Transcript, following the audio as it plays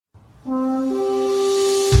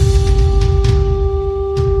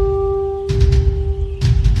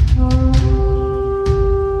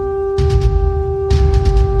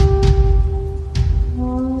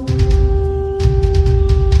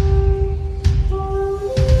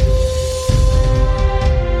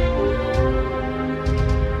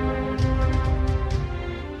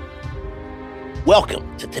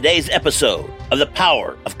Welcome to today's episode of The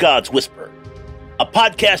Power of God's Whisper, a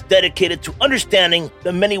podcast dedicated to understanding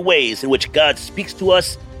the many ways in which God speaks to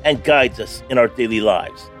us and guides us in our daily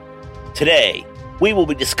lives. Today, we will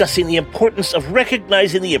be discussing the importance of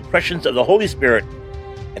recognizing the impressions of the Holy Spirit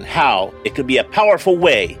and how it can be a powerful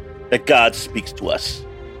way that God speaks to us.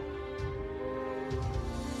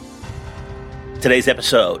 Today's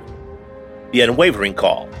episode, the Unwavering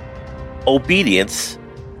Call, Obedience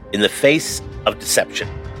in the Face of Deception.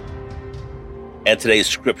 And today's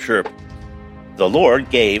scripture, the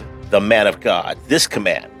Lord gave the man of God this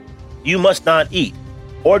command: you must not eat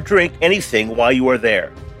or drink anything while you are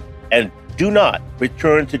there, and do not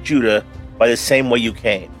return to Judah by the same way you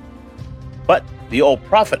came. But the old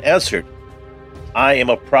prophet answered, I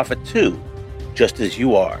am a prophet too, just as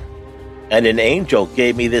you are. And an angel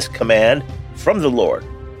gave me this command from the Lord: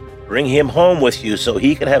 bring him home with you so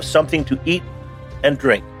he can have something to eat and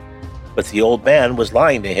drink. But the old man was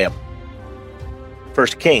lying to him. 1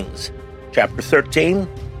 Kings chapter 13,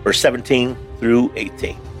 verse 17 through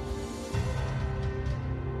 18.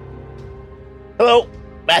 Hello,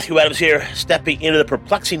 Matthew Adams here, stepping into the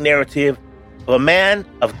perplexing narrative of a man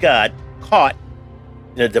of God caught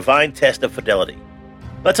in a divine test of fidelity.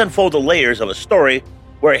 Let's unfold the layers of a story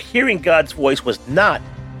where hearing God's voice was not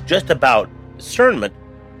just about discernment,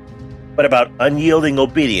 but about unyielding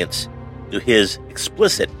obedience to his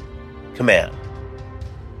explicit command.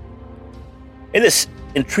 In this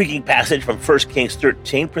intriguing passage from 1 Kings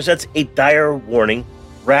 13 presents a dire warning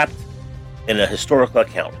wrapped in a historical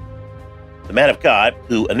account. The man of God,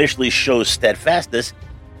 who initially shows steadfastness,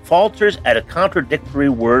 falters at a contradictory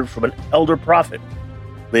word from an elder prophet,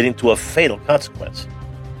 leading to a fatal consequence.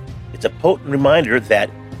 It's a potent reminder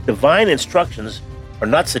that divine instructions are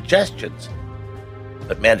not suggestions,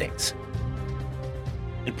 but mandates.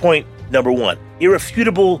 And point number one,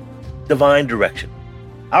 irrefutable divine direction.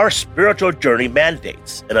 Our spiritual journey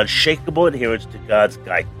mandates an unshakable adherence to God's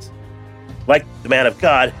guidance. Like the man of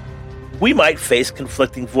God, we might face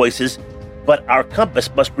conflicting voices, but our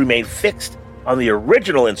compass must remain fixed on the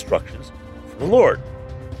original instructions from the Lord.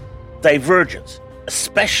 Divergence,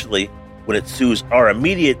 especially when it suits our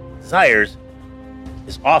immediate desires,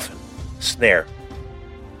 is often a snare.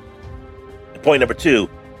 And point number two,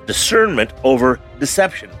 discernment over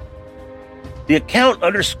deception. The account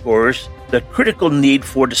underscores the critical need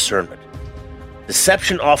for discernment.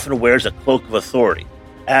 Deception often wears a cloak of authority,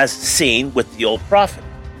 as seen with the old prophet.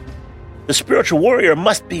 The spiritual warrior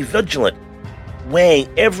must be vigilant, weighing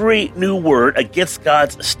every new word against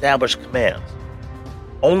God's established commands.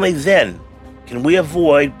 Only then can we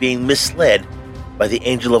avoid being misled by the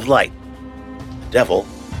angel of light, the devil,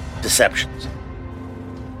 deceptions.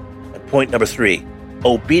 And point number three,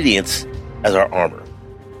 obedience as our armor.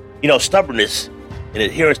 Stubbornness and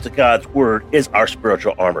adherence to God's word is our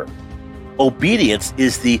spiritual armor. Obedience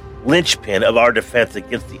is the linchpin of our defense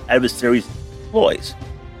against the adversary's ploys.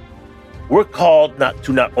 We're called not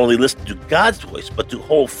only listen to God's voice, but to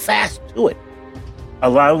hold fast to it,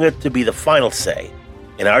 allowing it to be the final say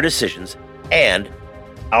in our decisions and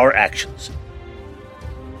our actions.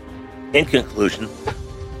 In conclusion,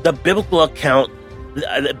 the biblical account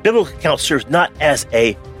serves not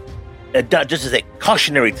just as a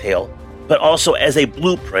cautionary tale, but also as a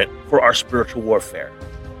blueprint for our spiritual warfare.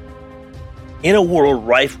 In a world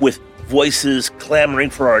rife with voices clamoring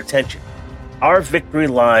for our attention, our victory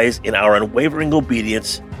lies in our unwavering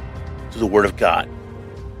obedience to the Word of God.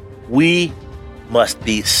 We must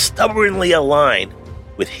be stubbornly aligned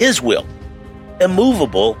with His will,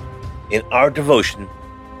 immovable in our devotion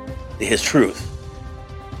to His truth.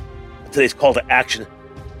 Today's call to action: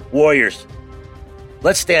 warriors,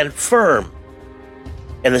 let's stand firm.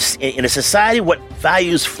 In a society what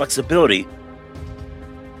values flexibility,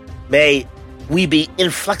 may we be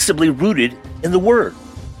inflexibly rooted in the Word.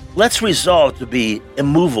 Let's resolve to be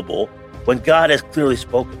immovable when God has clearly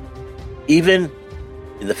spoken, even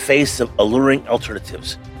in the face of alluring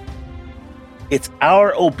alternatives. It's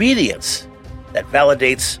our obedience that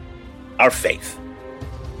validates our faith.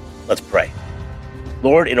 Let's pray.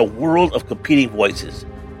 Lord, in a world of competing voices,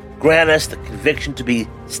 grant us the conviction to be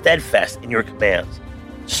steadfast in your commands.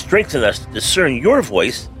 Strengthen us to discern your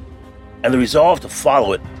voice and the resolve to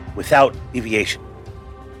follow it without deviation.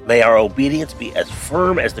 May our obedience be as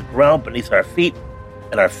firm as the ground beneath our feet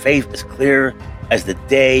and our faith as clear as the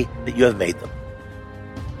day that you have made them.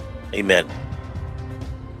 Amen.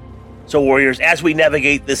 So, warriors, as we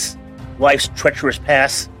navigate this life's treacherous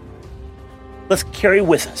path, let's carry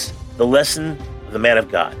with us the lesson of the man of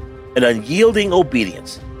God, an unyielding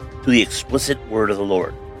obedience to the explicit word of the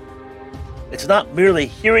Lord. It's not merely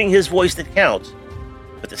hearing his voice that counts,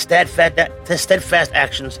 but the steadfast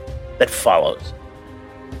actions that follows.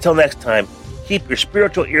 Until next time, keep your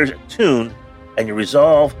spiritual ears attuned and your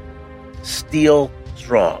resolve steel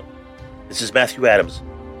strong. This is Matthew Adams,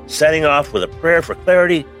 signing off with a prayer for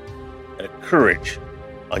clarity and a courage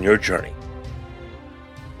on your journey.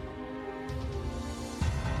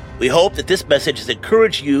 We hope that this message has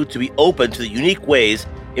encouraged you to be open to the unique ways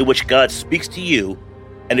in which God speaks to you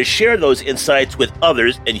and to share those insights with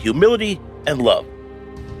others in humility and love.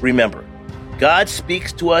 Remember, God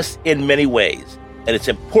speaks to us in many ways, and it's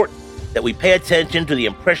important that we pay attention to the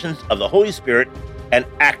impressions of the Holy Spirit and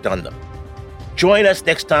act on them. Join us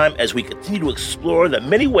next time as we continue to explore the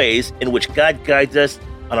many ways in which God guides us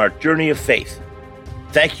on our journey of faith.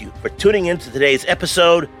 Thank you for tuning in to today's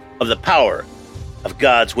episode of The Power of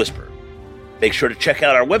God's Whisper. Make sure to check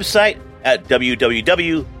out our website at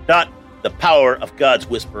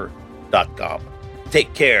www.thepowerofgodswhisper.com.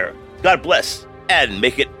 Take care, God bless, and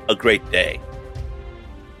make it a great day.